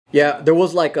Yeah, there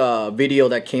was like a video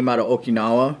that came out of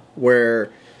Okinawa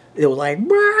where it was like,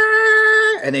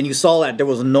 "Brrr!" And then you saw that there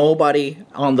was nobody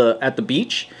at the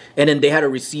beach, and then they had a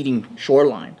receding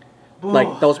shoreline.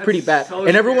 Like that was pretty bad, so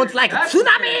and everyone's like,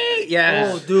 "Tsunami!"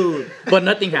 Yeah, oh dude, but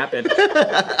nothing happened.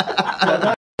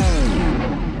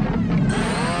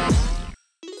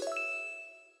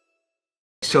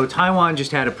 So Taiwan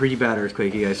just had a pretty bad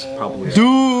earthquake, you guys probably.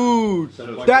 Dude,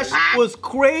 that shit was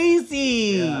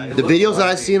crazy. Yeah, the videos that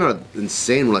I've seen are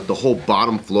insane. Like the whole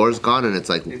bottom floor is gone and it's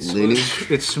like leaning.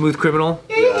 It's smooth criminal.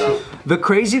 Yeah. The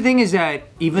crazy thing is that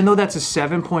even though that's a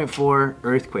 7.4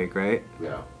 earthquake, right?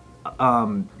 Yeah.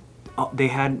 They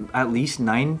had at least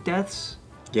 9 deaths.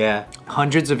 Yeah.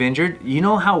 Hundreds of injured. You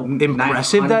know how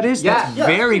impressive that is? Yeah. That's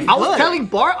very I was telling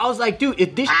Bart, I was like, dude,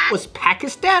 if this was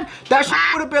Pakistan, that shit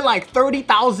would have been like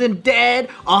 30,000 dead,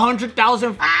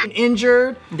 100,000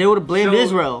 injured. They would have blamed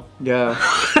Israel. Yeah.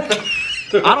 I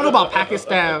don't know about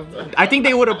Pakistan. I think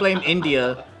they would have blamed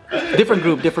India. Different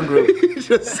group, different group.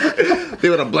 They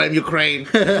would have blamed Ukraine.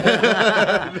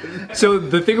 So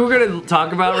the thing we're gonna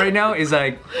talk about right now is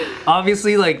like,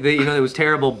 obviously, like it was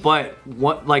terrible, but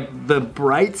what like the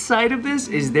bright side of this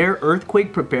is their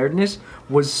earthquake preparedness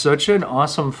was such an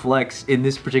awesome flex in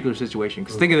this particular situation.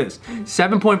 Because think of this,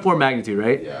 7.4 magnitude,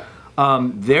 right? Yeah.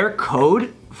 Their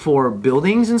code for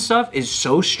buildings and stuff is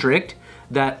so strict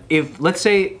that if let's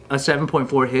say a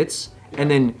 7.4 hits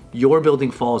and then your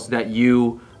building falls that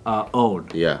you own.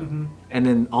 Yeah. Mm-hmm. And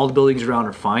then all the buildings around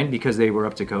are fine because they were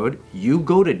up to code. You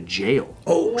go to jail.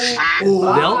 Oh shit.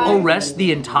 They'll arrest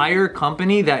the entire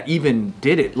company that even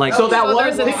did it. Like so that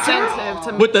was an incentive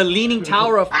to with the leaning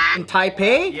tower of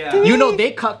Taipei. Yeah. You know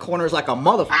they cut corners like a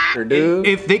motherfucker, dude.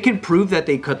 If they can prove that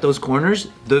they cut those corners,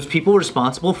 those people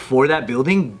responsible for that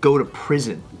building go to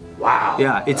prison. Wow.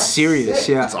 Yeah, it's serious.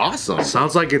 Sick. Yeah. It's awesome.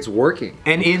 Sounds like it's working.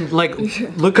 And in like,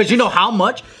 look, cause you know how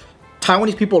much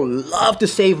Taiwanese people love to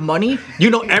save money.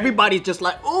 You know, everybody's just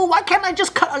like, oh, why can't I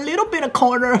just cut a little bit of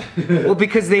corner? Well,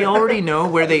 because they already know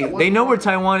where they know where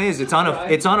Taiwan is. It's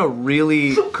on a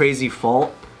really crazy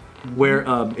fault where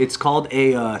it's called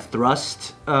a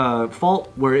thrust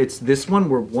fault, where it's this one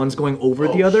where one's going over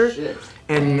the other. Shit.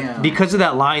 And because of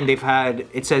that line, they've had,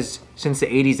 it says since the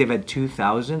 80s, they've had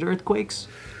 2,000 earthquakes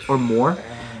or more.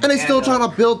 And they still trying to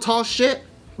build tall shit?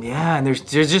 Yeah, and they're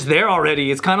just there already.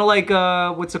 It's kind of like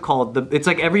what's it called? It's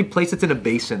like every place that's in a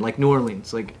basin, like New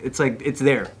Orleans. Like it's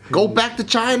there. Go back to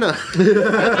China.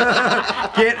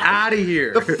 Get out of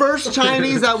here. The first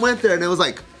Chinese that went there, and it was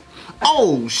like,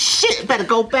 oh shit, better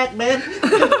go back, man.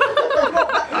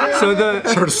 So the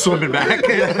started swimming back.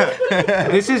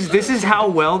 This is how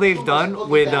well they've done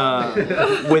with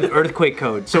earthquake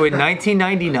code. So in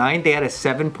 1999 they had a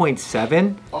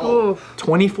 7.7. Oh.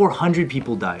 2,400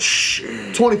 people died.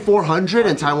 2,400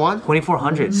 in Taiwan.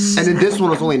 2,400. And then this one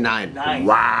was only 9.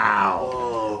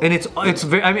 Wow. And it's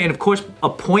very. I mean, of course, a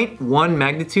 0.1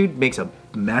 magnitude makes a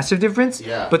massive difference.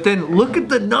 Yeah. But then look at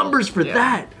the numbers for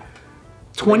that.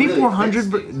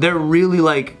 2,400. They're really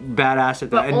like badass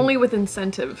at that. But only with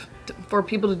incentive for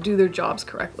people to do their jobs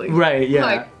correctly. Right. Yeah.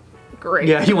 Like, great.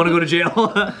 Yeah. You want to go to jail?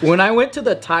 When I went to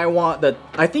the Taiwan,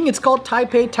 I think it's called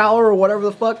Taipei Tower or whatever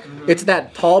the fuck. It's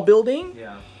that tall building.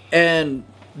 Yeah. And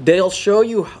they'll show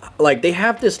you like they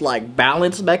have this like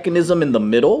balance mechanism in the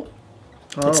middle.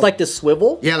 Oh. It's like this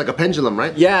swivel. Yeah, like a pendulum,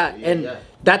 right? Yeah, and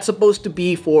that's supposed to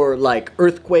be for like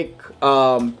earthquake.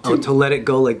 To let it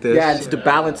go like this. Yeah, it's to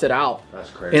balance it out. That's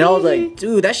crazy. And I was like,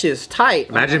 dude, that shit's tight.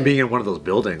 Imagine being in one of those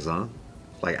buildings, huh?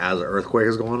 Like as an earthquake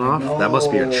is going off. That must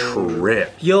be a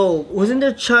trip. Yo, wasn't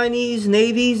there Chinese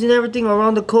navies and everything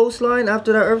around the coastline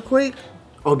after that earthquake?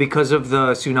 Oh, because of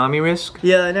the tsunami risk?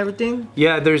 Yeah, and everything?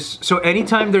 Yeah, so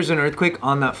anytime there's an earthquake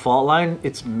on that fault line,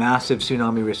 it's massive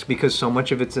tsunami risk because so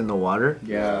much of it's in the water.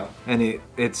 Yeah. And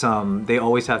it's they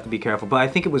always have to be careful. But I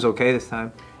think it was okay this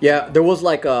time. Yeah, there was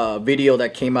like a video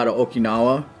that came out of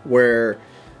Okinawa where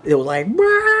it was like,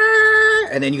 "Brrr!"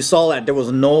 And then you saw that there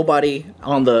was nobody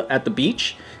at the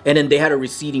beach, and then they had a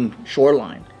receding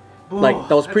shoreline. Like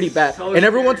that was pretty bad, so and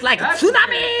everyone's scary. like,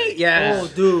 "Tsunami!" Yeah. Oh,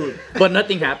 dude. But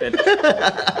nothing happened.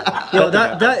 Yo,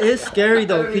 that is scary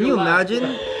though. Can you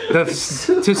imagine? To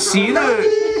see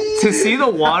the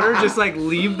water just like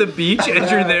leave the beach as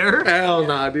you're there? Hell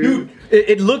nah, dude.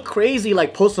 It looked crazy,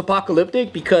 like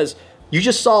post-apocalyptic, because you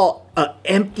just saw an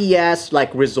empty-ass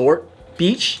like resort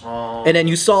beach, and then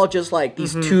you saw just like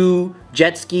these 2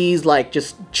 jet skis like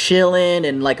just chilling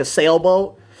and like a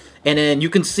sailboat, and then you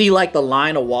can see like the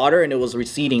line of water, and it was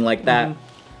receding like that.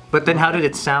 But then how did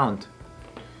it sound?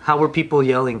 How were people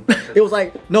yelling? It was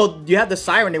like, no, you had the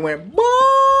siren, they went, "Bah!"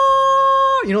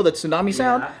 You know the tsunami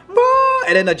sound? "Bah!"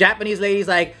 And then the Japanese lady's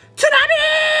like,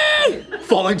 "Tsunami!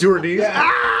 falling to her knees.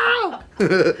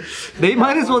 They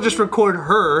might as well just record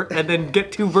her and then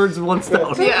get 2 birds with 1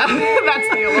 stone. Yeah, that's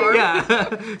the alarm.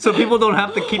 Yeah, so people don't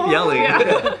have to keep yelling.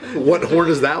 What horn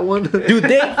is that one? Dude,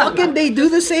 they do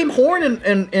the same horn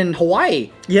in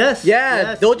Hawaii. Yes. Yeah,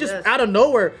 yes, they'll just yes. out of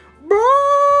nowhere.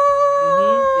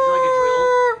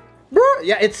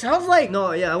 Yeah, it sounds like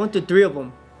No, yeah, I went to 3 of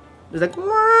them. It's like.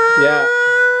 yeah,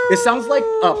 it sounds like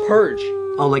a purge.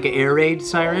 Oh, like an air raid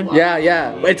siren? Yeah,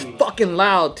 yeah, it's fucking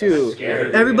loud too.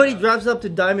 Everybody drives up to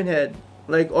Diamond Head,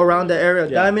 like around the area,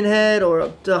 Diamond Head or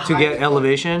up to To get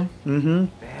elevation?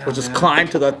 We'll just climb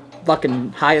to the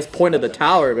fucking highest point of the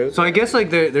tower, dude. So I guess like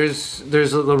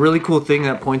there's a really cool thing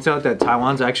that points out that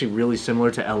Taiwan's actually really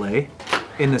similar to LA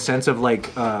in the sense of like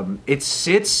it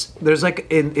sits there's like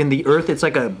in the earth it's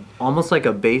like almost like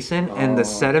a basin and the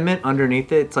sediment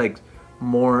underneath it's like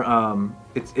more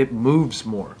it moves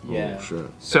more. Yeah. Sure.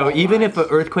 So even if an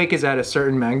earthquake is at a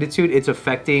certain magnitude, it's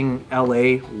affecting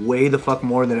LA way the fuck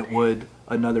more than it would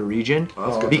another region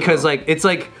because like it's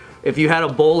like if you had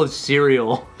a bowl of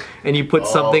cereal and you put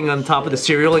something on top of the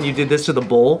cereal and you did this to the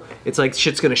bowl, it's like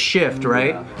shit's gonna shift,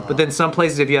 right? But then some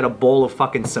places, if you had a bowl of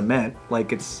fucking cement,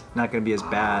 like it's not gonna be as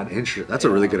bad. Interesting. That's a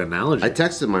really good analogy. I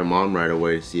texted my mom right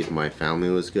away to see if my family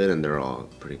was good, and they're all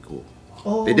pretty cool.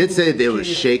 Oh, They did say they were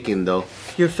shaking though.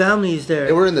 Your family is there.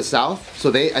 They were in the south, so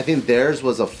I think theirs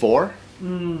was a 4.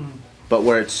 But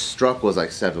where it struck was like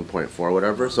 7.4 or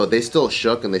whatever. So they still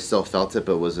shook and they still felt it,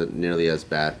 but it wasn't nearly as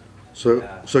bad. So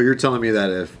you're telling me that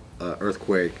if an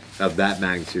earthquake of that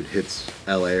magnitude hits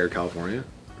LA or California,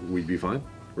 we'd be fine?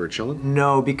 We're chilling?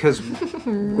 No, because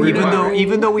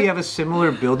even though we have a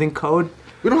similar building code,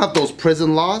 We don't have those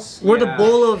prison laws. We're the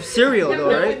bowl of cereal, though,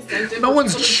 right? No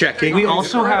one's checking. we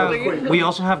also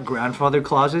have grandfather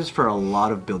clauses for a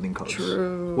lot of building codes.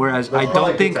 True. Whereas I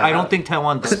don't think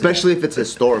Taiwan does. Especially if it's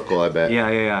historical, I bet.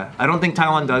 Yeah. I don't think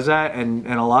Taiwan does that, and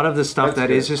a lot of the stuff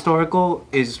that is historical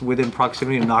is within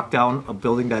proximity to knock down a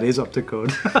building that is up to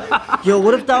code. Yo,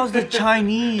 what if that was the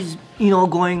Chinese,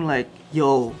 going like,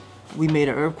 yo, we made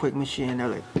an earthquake machine. They're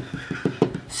like,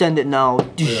 send it now.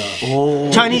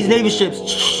 Chinese Navy ships.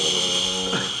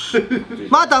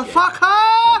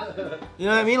 Motherfucker! You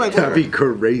know what I mean? Like, That'd be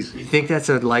crazy. You think that's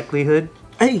a likelihood?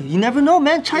 hey, you never know,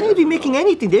 man. Chinese be making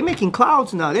anything. They're making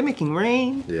clouds now. They're making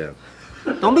rain. Yeah.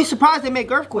 Don't be surprised they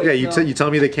make earthquakes. Yeah, you tell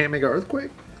me they can't make an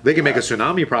earthquake? They can make a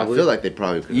tsunami I probably. feel like they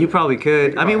probably could. You probably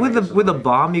could. I mean, with a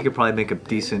bomb, you could probably make a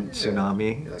decent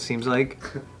tsunami. It seems like.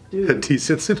 A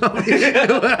decent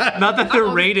tsunami. Not that they're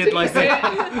rated like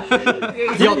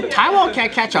that. Yo, Taiwan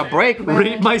can't catch a break,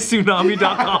 man.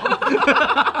 RateMyTsunami.com.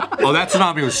 Oh, that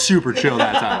tsunami was super chill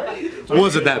that time.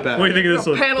 Wasn't that bad. What do you think of this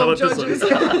one? Panel of judges.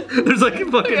 There's like a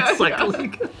fucking Yeah.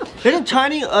 cycling. Didn't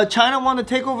China want to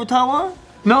take over Taiwan?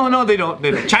 No, they don't.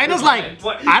 They don't. China's like,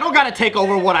 I don't gotta take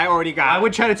over what I already got. I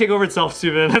would try to take over itself,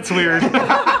 Subin. That's weird.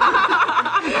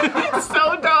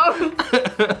 So dumb.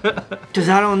 Because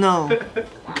I don't know.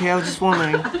 Okay, I was just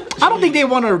wondering. I don't think they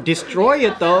want to destroy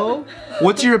it though.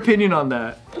 What's your opinion on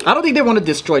that? I don't think they want to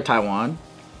destroy Taiwan.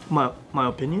 My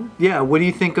opinion? Yeah, what do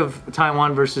you think of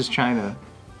Taiwan versus China?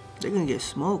 They're gonna get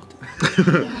smoked.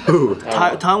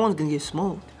 Taiwan's gonna get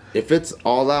smoked. If it's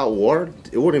all out war,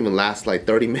 it wouldn't even last like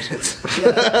 30 minutes.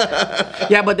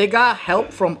 Yeah, but they got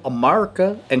help from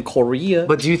America and Korea.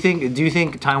 But do you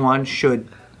think Taiwan should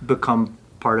become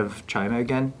part of China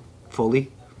again,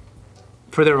 fully?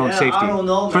 For their own safety. I don't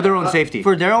know, For man. their own safety.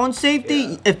 For their own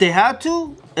safety, if they had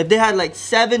to, if they had like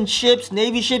 7 ships,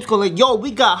 Navy ships, go like, yo,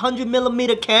 we got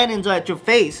 100mm cannons at your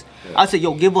face. I said,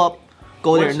 yo, give up.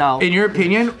 Go there now. In your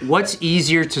opinion, what's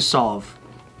easier to solve?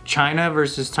 China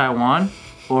versus Taiwan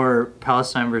or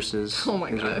Palestine versus Oh my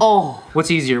Israel? god. Oh, What's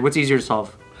easier? What's easier to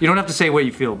solve? You don't have to say what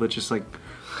you feel, but just like,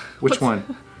 which one?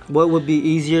 what would be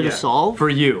easier to solve? For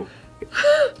you.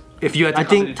 If you had to I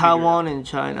come in think and figure it out. Taiwan and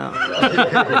China.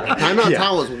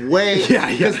 Taiwan's way.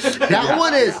 That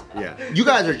one is. You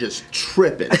guys are just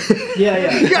tripping.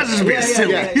 Yeah. You guys are just being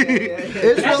silly.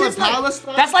 Israel and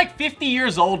Palestine. That's like 50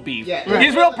 years old beef.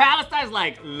 Israel Palestine's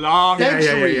like long.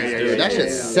 Centuries, yeah, dude. That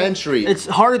shit's centuries. It's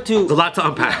hard There's a to. lot to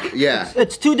unpack. Yeah.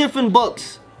 It's 2 different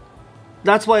books.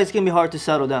 That's why it's gonna be hard to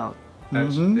settle down.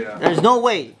 There's no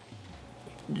way.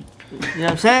 You know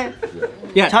what I'm saying?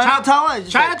 Yeah, Taiwan is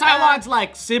just like, Taiwan's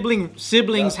like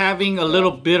siblings having a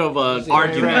little bit of an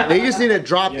argument. They just need to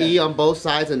drop E on both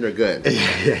sides and they're good.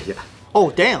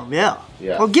 oh damn, yeah.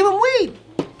 Yeah. Well, give them weed.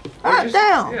 Ah,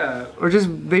 damn. Yeah, or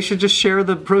they should just share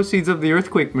the proceeds of the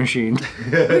earthquake machine.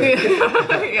 Yeah.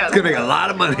 It's gonna make a lot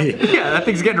of money. Yeah, that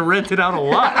thing's getting rented out a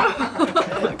lot.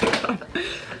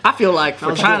 I feel like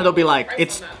for China they'll be like,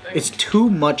 it's too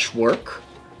much work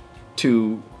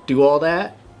to do all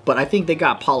that. but I think they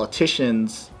got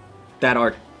politicians that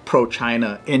are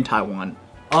pro-China in Taiwan.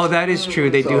 Oh, that is true.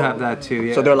 They do have that too.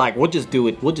 Yeah. So they're like, we'll just do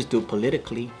it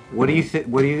politically. What do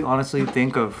you honestly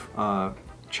think of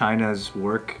China's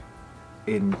work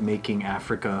in making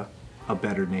Africa a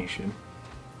better nation?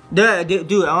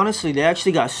 Dude, honestly, they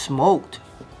actually got smoked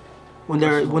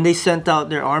when they sent out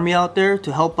their army out there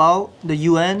to help out the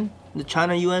UN, the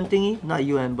China UN thingy, not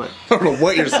UN, but I don't know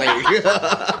what you're saying.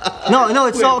 no,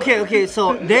 it's all okay.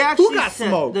 So they actually got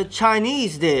smoked? The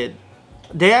Chinese did.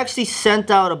 They actually sent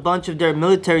out a bunch of their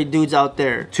military dudes out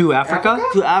there To Africa?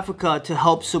 to Africa to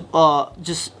help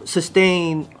just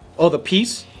sustain Oh, the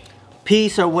peace?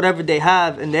 peace or whatever they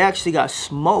have, and they actually got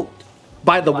smoked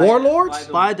By the warlords?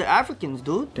 by the Africans,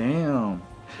 dude. Damn.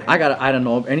 I don't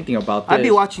know anything about this. I'd be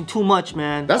watching too much,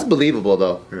 man. That's believable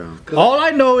though. Yeah. All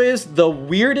I know is the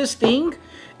weirdest thing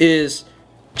is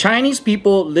Chinese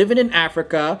people living in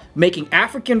Africa, making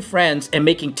African friends and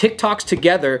making TikToks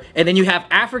together, and then you have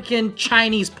African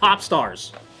Chinese pop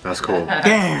stars. That's cool.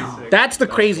 Damn. That's the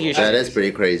craziest That shit. is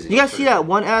pretty crazy. You guys see that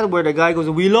one ad where the guy goes,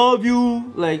 "We love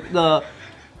you," like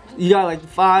you got like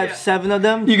 5, 7 of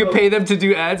them. You can pay them to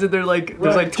do ads, and they're like,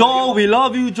 there's like Joel, we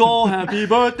love you, Joel. Happy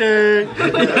birthday.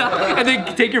 and they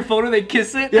take your photo, they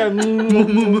kiss it, Yeah. and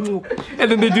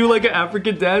then they do like an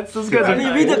African dance. Those guys are. And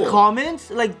you read the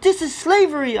comments, like, this is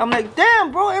slavery. I'm like,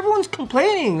 damn, bro, everyone's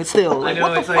complaining still. Like,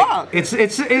 what the it's fuck? like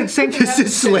it's same. This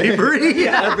is slavery.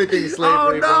 Everything's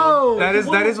slavery, Oh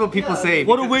no! That is what people say.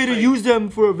 What a way to use them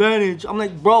for advantage. I'm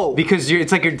like, bro. Because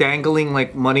it's like you're dangling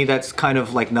like money that's kind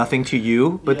of like nothing to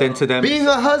you, but then to them. Being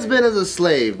a husband is a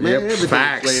slave, man. Yep, Everything's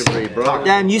facts. slavery, bro.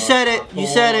 Damn, you said it. You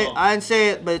said it. I didn't say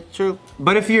it, but it's true.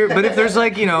 But if there's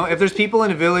like, if there's people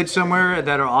in a village somewhere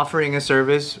that are offering a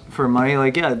service for money,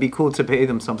 like, yeah, it'd be cool to pay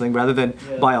them something rather than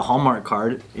buy a Hallmark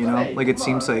card, Like, it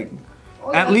seems like,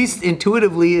 at least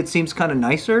intuitively, it seems kind of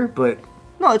nicer, but.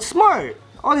 No, it's smart.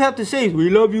 All they have to say is, we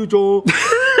love you, Joel.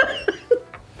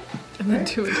 And then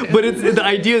do it. But the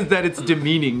idea is that it's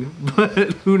demeaning, but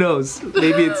who knows?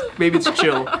 Maybe it's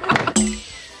chill.